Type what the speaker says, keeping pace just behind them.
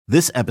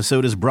This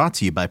episode is brought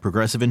to you by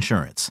Progressive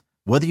Insurance.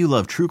 Whether you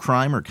love true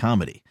crime or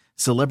comedy,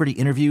 celebrity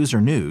interviews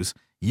or news,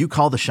 you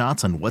call the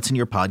shots on what's in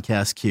your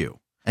podcast queue.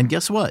 And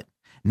guess what?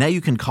 Now you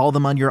can call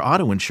them on your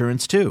auto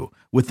insurance too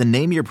with the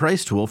Name Your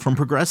Price tool from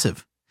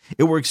Progressive.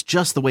 It works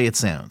just the way it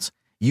sounds.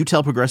 You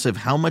tell Progressive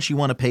how much you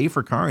want to pay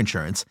for car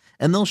insurance,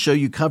 and they'll show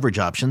you coverage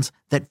options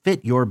that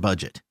fit your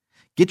budget.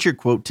 Get your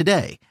quote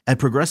today at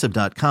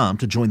Progressive.com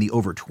to join the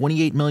over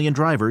 28 million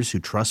drivers who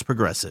trust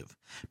Progressive.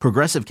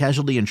 Progressive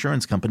Casualty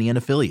Insurance Company and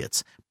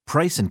Affiliates.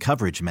 Price and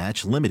coverage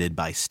match limited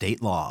by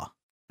state law.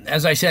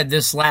 As I said,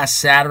 this last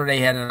Saturday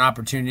had an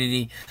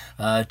opportunity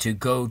to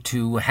go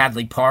to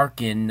Hadley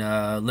Park in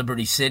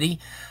Liberty City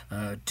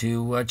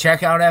to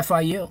check out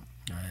FIU.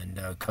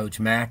 And Coach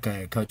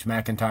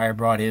McIntyre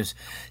brought his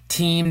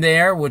team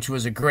there, which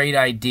was a great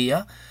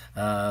idea.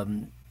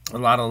 A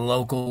lot of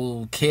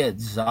local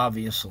kids,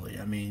 obviously.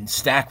 I mean,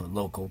 stacked with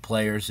local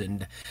players,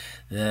 and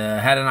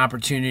had an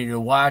opportunity to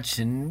watch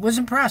and was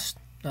impressed.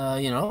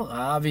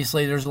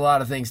 Obviously there's a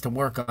lot of things to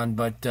work on,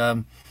 but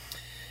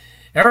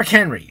Eric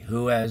Henry,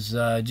 who has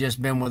just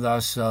been with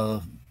us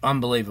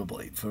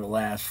unbelievably for the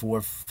last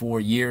four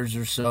years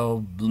or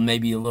so,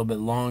 maybe a little bit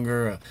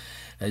longer,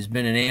 has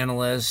been an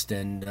analyst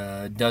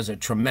and does a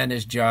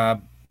tremendous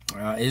job.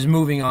 Is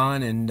moving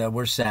on, and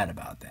we're sad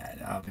about that,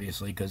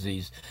 obviously, because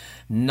he's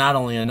not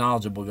only a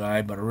knowledgeable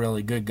guy, but a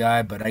really good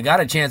guy. But I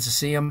got a chance to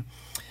see him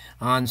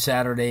on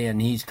Saturday,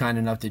 and he's kind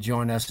enough to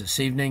join us this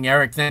evening.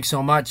 Eric, thanks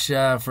so much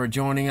for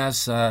joining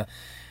us.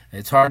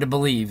 It's hard to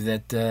believe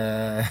that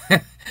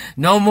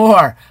no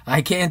more.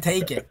 I can't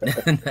take it.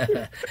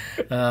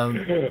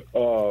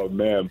 Oh,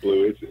 man,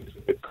 Blue,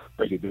 it's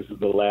crazy. This is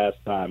the last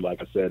time,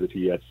 like I said, to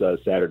you at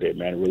Saturday,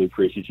 man. I really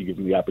appreciate you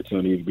giving me the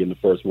opportunity to be the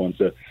first one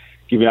to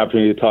give me an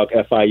opportunity to talk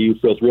FIU.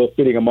 Feels real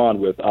fitting I'm on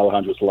with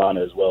Alejandro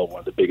Solana as well, one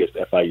of the biggest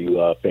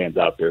FIU fans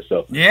out there.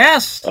 So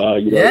yes,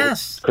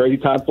 yes, crazy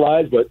time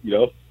flies, but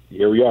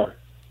here we are.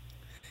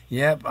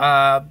 Yep.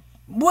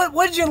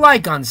 What did you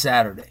like on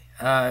Saturday?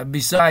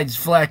 Besides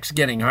Flex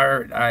getting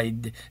hurt,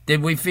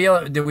 did we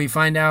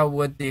find out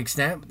what the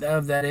extent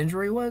of that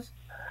injury was?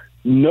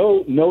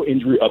 No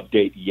injury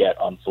update yet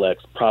on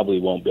Flex.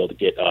 Probably won't be able to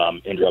get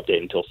injury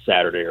update until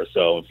Saturday or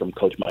so from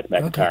Coach Mike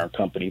McIntyre and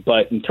company.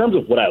 But in terms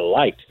of what I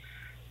liked,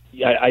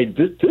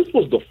 this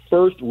was the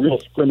first real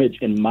scrimmage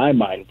in my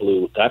mind,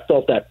 Blue. I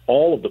felt that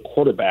all of the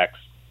quarterbacks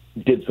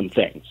did some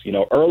things.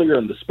 Earlier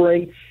in the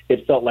spring,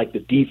 it felt like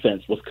the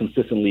defense was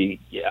consistently,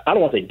 I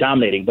don't want to say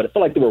dominating, but it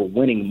felt like they were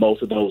winning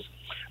most of those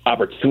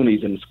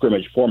opportunities in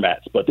scrimmage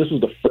formats. But this was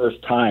the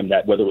first time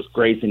that, whether it was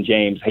Grayson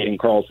James, Hayden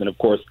Carlson, of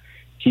course,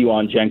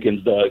 Kejuan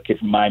Jenkins, the kid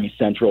from Miami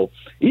Central,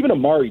 even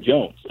Amari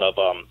Jones of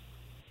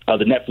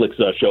the Netflix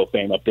show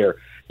fame up there,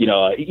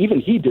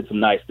 even he did some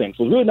nice things.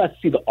 So it was really nice to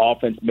see the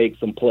offense make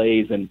some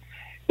plays. And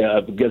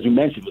as we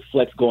mentioned, with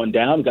Flex going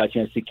down, we got a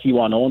chance to see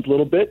Kejuan Owens a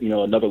little bit,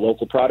 another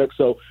local product.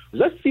 So it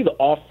was nice to see the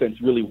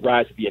offense really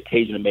rise to the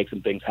occasion and make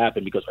some things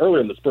happen, because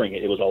earlier in the spring,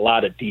 it was a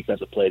lot of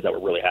defensive plays that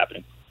were really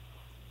happening.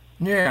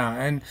 Yeah,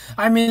 and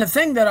I mean, the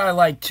thing that I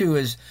like, too,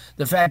 is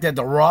the fact that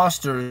the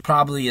roster is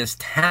probably as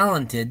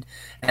talented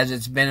as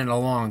it's been in a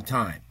long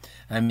time.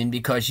 I mean,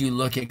 because you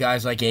look at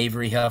guys like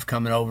Avery Huff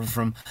coming over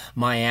from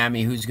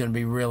Miami, who's going to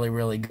be really,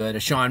 really good.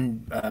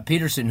 Sean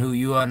Peterson, who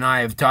you and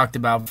I have talked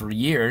about for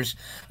years,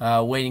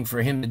 waiting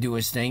for him to do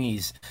his thing.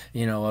 He's, a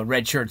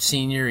redshirt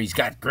senior. He's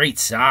got great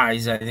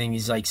size. I think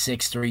he's like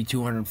 6'3",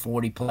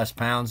 240-plus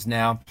pounds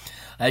now.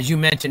 As you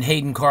mentioned,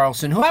 Hayden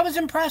Carlson, who I was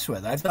impressed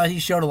with. I thought he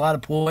showed a lot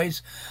of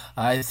poise.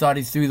 I thought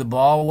he threw the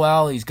ball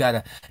well. He's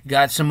got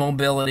some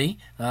mobility.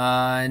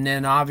 And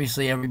then,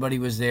 obviously, everybody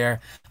was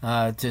there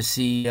to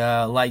see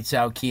lights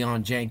out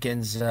Kejuan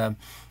Jenkins,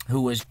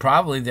 who was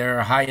probably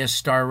their highest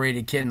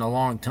star-rated kid in a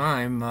long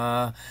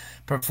time,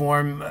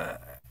 perform.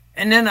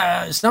 And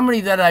then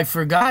somebody that I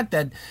forgot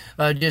that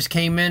just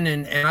came in,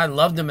 and I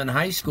loved him in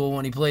high school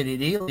when he played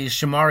at Ely, is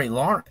Shamari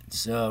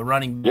Lawrence,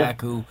 running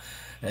back who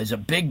is a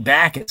big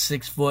back at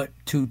 6 foot,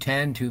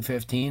 210,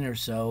 215 or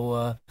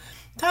so.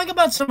 Talk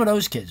about some of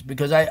those kids,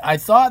 because I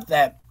thought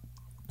that,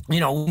 we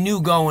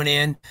knew going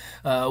in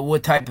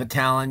what type of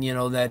talent,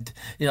 that,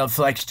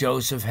 Flex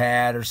Joseph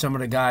had, or some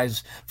of the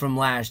guys from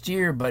last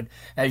year. But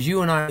as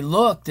you and I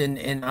looked,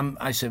 and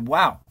I said,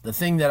 wow, the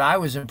thing that I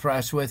was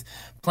impressed with,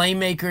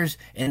 playmakers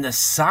and the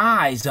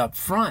size up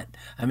front.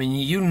 I mean,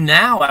 you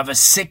now have a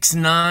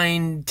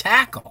 6'9"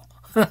 tackle.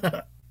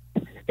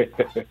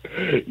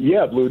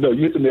 Yeah, Blue. No,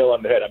 you hit the nail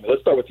on the head. I mean,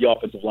 let's start with the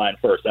offensive line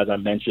first. As I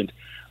mentioned,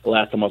 the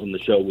last time I was on the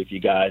show with you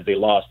guys, they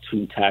lost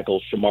 2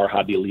 tackles. Shamar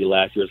Habi-Ali,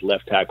 last year's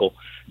left tackle,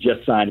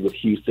 just signed with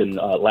Houston.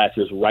 Last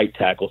year's right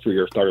tackle,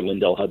 3-year starter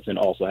Lindell Hudson,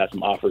 also has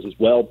some offers as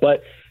well.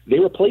 But they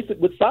replaced it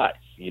with size.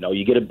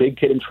 You get a big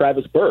kid in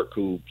Travis Burke,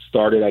 who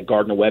started at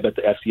Gardner-Webb at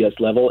the FCS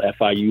level.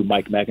 FIU,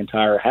 Mike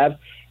McIntyre have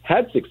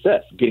had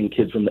success getting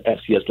kids from the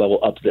FCS level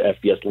up to the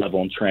FBS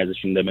level and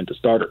transitioning them into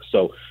starters.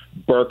 So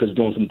Burke is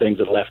doing some things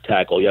at left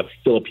tackle. You have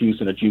Phillip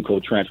Houston, a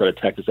JUCO transfer to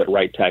Texas at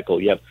right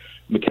tackle. You have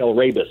Mikal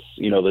Rabis,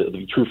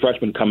 the true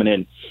freshman coming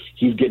in,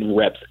 he's getting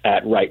reps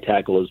at right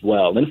tackle as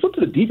well. And then flip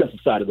to the defensive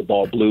side of the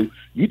ball, Blue.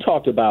 You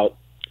talked about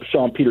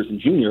Sean Peterson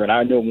Jr., and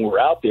I know when we were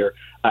out there,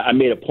 I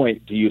made a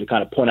point to you to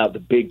kind of point out the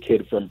big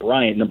kid from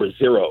Bryant, number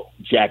 0,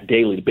 Jack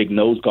Daly, the big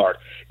nose guard.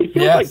 It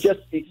feels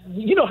like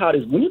you know how it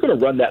is when you're going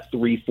to run that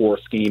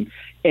 3-4 scheme,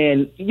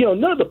 and,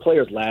 none of the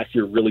players last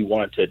year really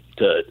wanted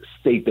to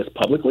state this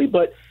publicly,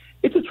 but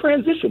it's a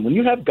transition. When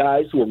you have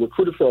guys who are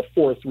recruited for a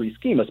 4-3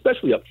 scheme,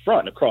 especially up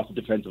front across the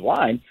defensive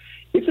line,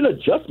 it's an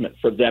adjustment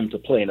for them to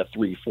play in a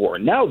 3-4.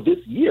 And now this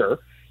year,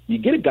 you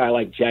get a guy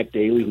like Jack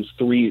Daly who's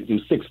 6'3",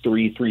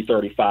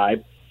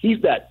 335.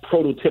 He's that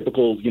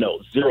prototypical,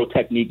 zero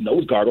technique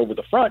nose guard over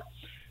the front.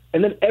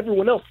 And then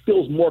everyone else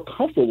feels more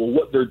comfortable with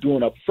what they're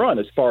doing up front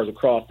as far as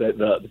across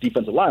the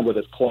defensive line, whether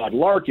it's Claude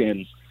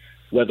Larkins,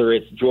 whether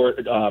it's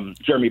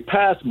Jeremy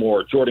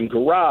Passmore, Jordan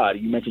Garrard,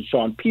 you mentioned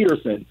Sean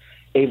Peterson,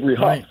 Avery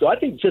Huff. Right. So I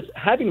think just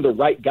having the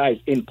right guys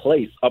in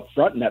place up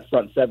front in that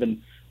front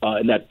seven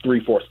in that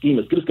 3-4 scheme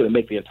is just going to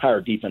make the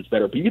entire defense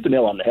better. But you hit the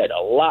nail on the head.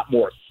 A lot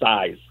more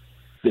size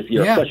this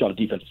year, especially on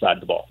the defensive side of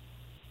the ball.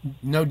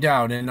 No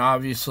doubt, and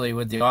obviously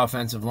with the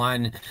offensive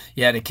line,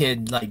 you had a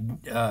kid like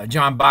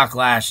John Bach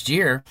last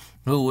year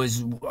who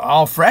was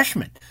all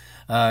freshman.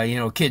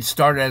 Kid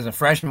started as a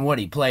freshman. What,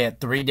 he play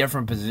at 3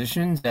 different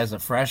positions as a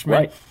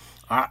freshman?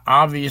 Right.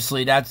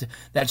 Obviously, that's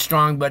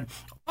strong, but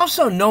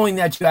also knowing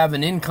that you have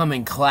an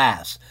incoming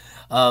class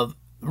of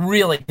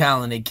really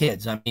talented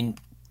kids. I mean,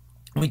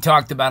 we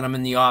talked about him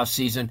in the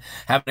offseason,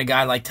 having a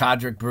guy like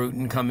Todrick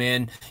Bruton come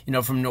in,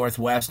 from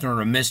Northwestern,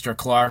 or Mr.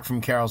 Clark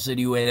from Carroll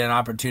City who had an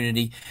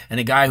opportunity, and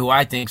a guy who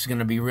I think is going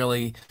to be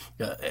really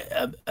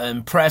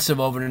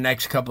impressive over the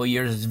next couple of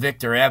years is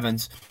Victor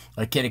Evans,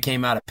 a kid who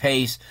came out of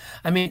Pace.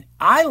 I mean,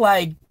 I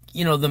like,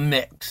 the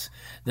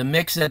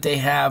mix that they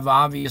have,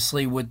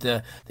 obviously, with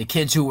the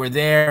kids who were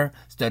there,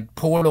 the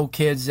portal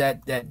kids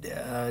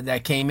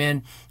that came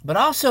in, but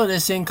also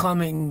this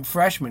incoming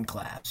freshman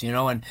class,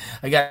 and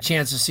I got a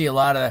chance to see a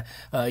lot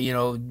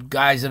of,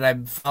 guys that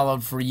I've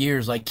followed for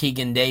years, like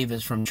Keegan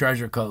Davis from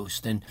Treasure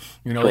Coast, and,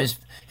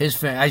 his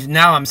family.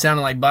 Now I'm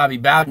sounding like Bobby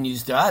Bowden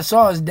used to. I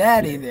saw his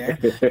daddy there.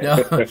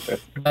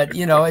 But,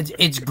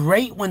 it's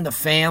great when the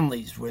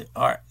families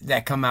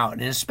that come out,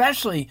 and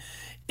especially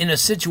in a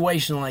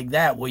situation like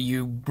that where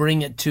you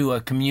bring it to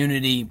a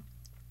community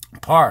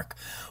park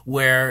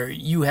where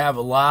you have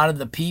a lot of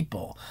the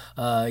people,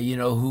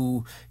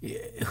 who,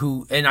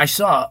 and I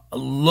saw a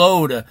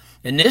load of,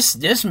 and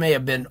this may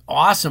have been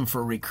awesome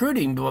for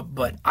recruiting,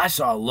 but I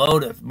saw a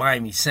load of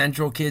Miami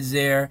Central kids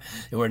there.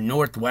 There were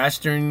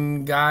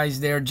Northwestern guys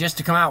there just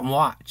to come out and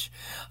watch,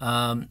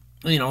 and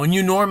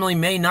you normally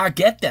may not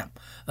get them.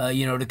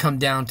 To come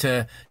down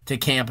to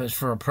campus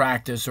for a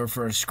practice or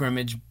for a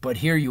scrimmage. But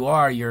here you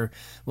are, you're,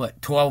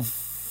 12,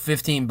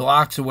 15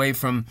 blocks away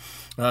from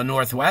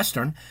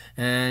Northwestern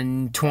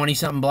and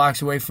 20-something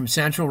blocks away from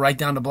Central, right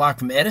down the block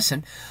from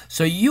Edison.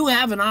 So you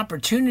have an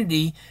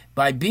opportunity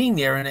by being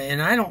there.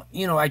 And I don't,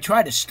 I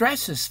try to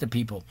stress this to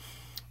people,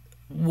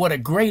 what a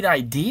great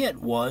idea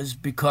it was,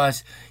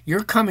 because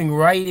you're coming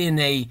right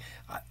in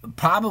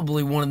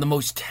probably one of the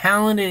most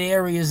talented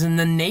areas in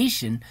the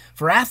nation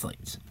for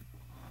athletes.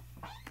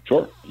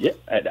 Sure. Yeah,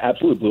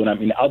 absolutely, Blue. And I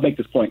mean, I'll make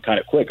this point kind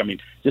of quick. I mean,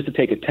 just to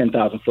take a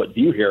 10,000-foot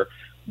view here,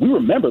 we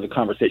remember the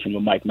conversation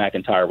when Mike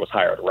McIntyre was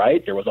hired,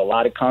 right? There was a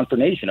lot of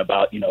consternation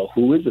about,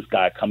 who is this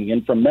guy coming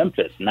in from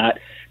Memphis,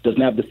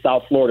 doesn't have the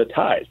South Florida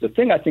ties. The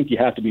thing I think you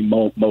have to be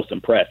most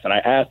impressed, and I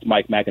asked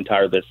Mike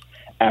McIntyre this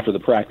after the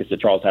practice at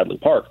Charles Hadley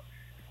Park,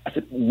 I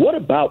said, what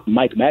about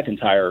Mike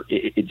McIntyre,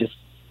 it just,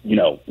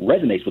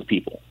 resonates with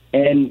people?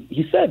 And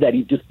he said that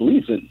he just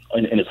believes in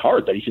his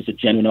heart that he's just a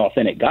genuine,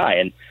 authentic guy.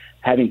 And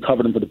having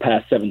covered him for the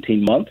past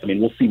 17 months, I mean,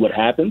 we'll see what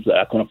happens.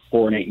 Going up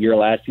 4-8 year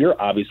last year,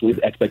 obviously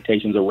the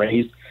expectations are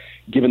raised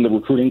given the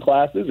recruiting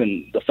classes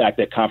and the fact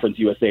that Conference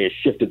USA has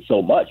shifted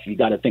so much. You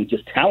got to think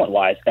just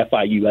talent-wise,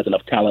 FIU has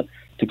enough talent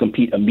to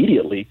compete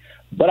immediately.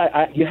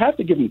 But you have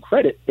to give him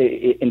credit.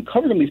 In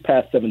covering him these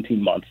past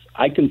 17 months,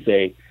 I can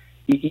say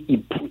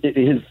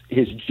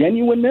his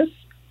genuineness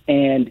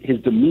and his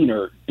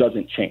demeanor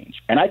doesn't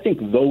change. And I think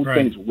those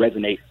things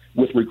resonate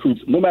with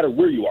recruits no matter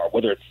where you are,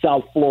 whether it's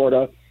South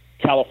Florida,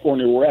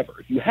 California, wherever.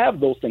 If you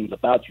have those things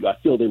about you, I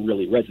feel they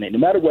really resonate. No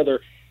matter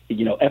whether,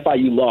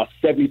 FIU lost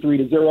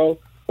 73-0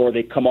 or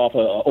they come off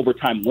an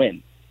overtime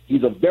win.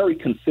 He's a very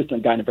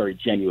consistent guy and a very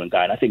genuine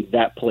guy. And I think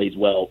that plays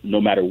well no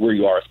matter where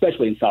you are,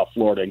 especially in South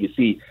Florida. And you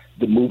see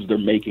the moves they're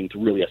making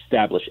to really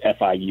establish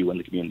FIU in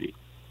the community.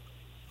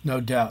 No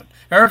doubt.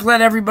 Eric,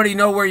 let everybody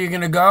know where you're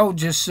going to go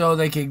just so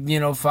they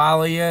can,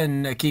 follow you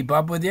and keep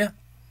up with you.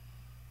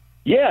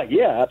 Yeah,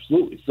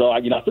 absolutely. So, I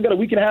still got a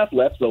week and a half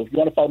left. So if you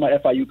want to follow my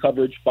FIU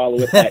coverage, follow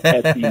it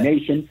at SC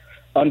Nation,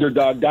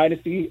 Underdog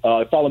Dynasty.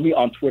 Follow me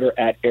on Twitter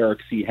at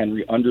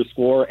EricCHenry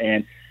 _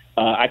 And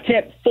I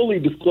can't fully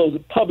disclose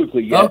it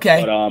publicly yet.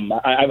 Okay.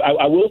 But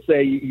I will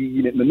say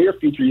in the near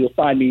future, you'll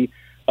find me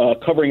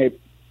covering a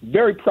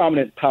very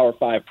prominent Power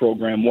 5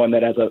 program, one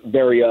that has a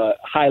very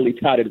highly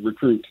touted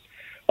recruit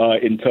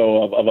in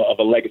tow of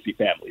a legacy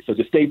family. So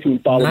just stay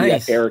tuned. Follow me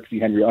at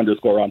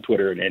EricCHenry _ on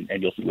Twitter,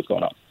 and you'll see what's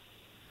going on.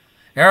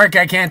 Eric,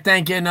 I can't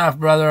thank you enough,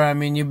 brother. I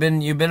mean, you've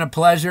been a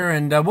pleasure,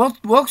 and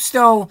we'll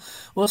still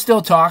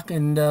talk,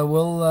 and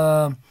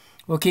we'll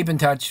keep in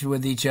touch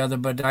with each other.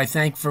 But I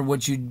thank for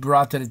what you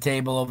brought to the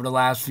table over the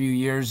last few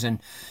years, and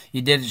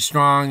you did it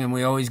strong. And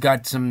we always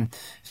got some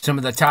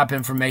of the top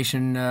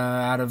information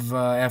out of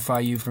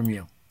FIU from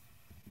you.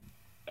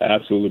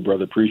 Absolutely,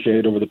 brother. Appreciate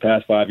it over the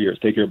past 5 years.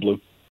 Take care,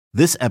 Blue.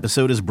 This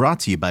episode is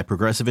brought to you by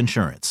Progressive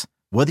Insurance.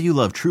 Whether you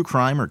love true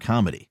crime or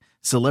comedy,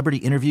 celebrity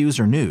interviews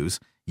or news,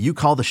 you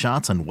call the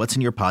shots on what's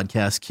in your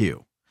podcast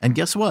queue. And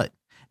guess what?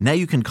 Now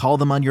you can call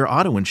them on your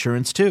auto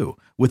insurance too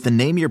with the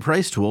Name Your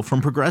Price tool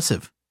from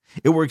Progressive.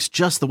 It works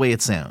just the way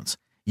it sounds.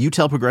 You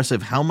tell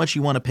Progressive how much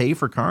you want to pay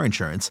for car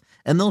insurance,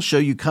 and they'll show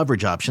you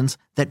coverage options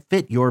that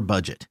fit your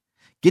budget.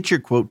 Get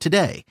your quote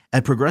today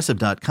at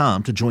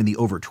Progressive.com to join the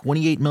over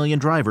 28 million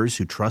drivers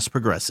who trust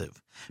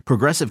Progressive.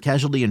 Progressive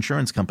Casualty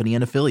Insurance Company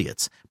and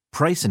Affiliates.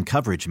 Price and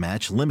coverage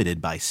match limited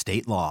by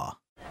state law.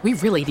 We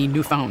really need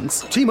new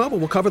phones. T-Mobile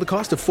will cover the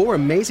cost of 4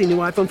 amazing new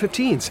iPhone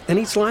 15s, and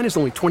each line is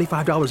only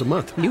 $25 a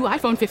month. New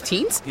iPhone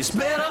 15s? It's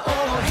better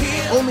over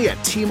here. Only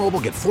at T-Mobile,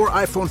 get 4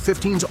 iPhone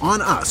 15s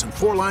on us and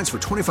 4 lines for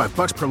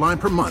 $25 per line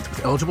per month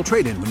with eligible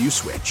trade-in when you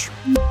switch.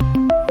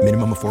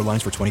 Minimum of 4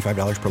 lines for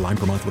 $25 per line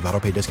per month with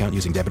autopay discount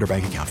using debit or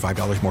bank account.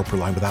 $5 more per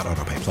line without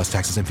autopay, plus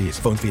taxes and fees.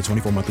 Phone fee at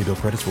 24 monthly bill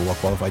credits for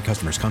well-qualified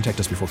customers. Contact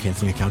us before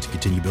canceling account to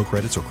continue bill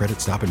credits or credit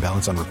stop and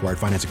balance on required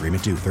finance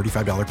agreement due.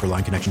 $35 per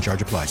line connection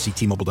charge applies. See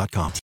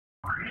T-Mobile.com.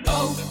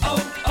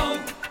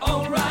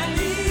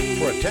 O'Reilly.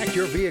 Protect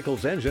your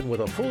vehicle's engine with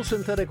a full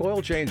synthetic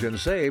oil change and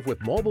save with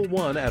Mobil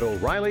 1 at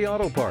O'Reilly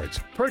Auto Parts.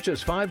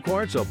 Purchase 5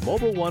 quarts of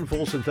Mobil 1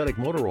 full synthetic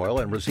motor oil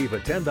and receive a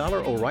 $10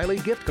 O'Reilly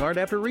gift card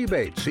after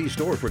rebate. See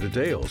store for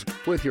details.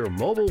 With your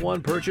Mobil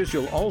 1 purchase,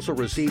 you'll also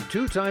receive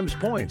 2 times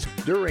points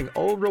during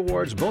O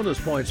Rewards Bonus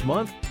Points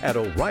Month at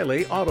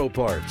O'Reilly Auto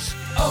Parts.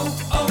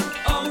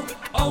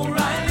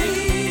 O'Reilly.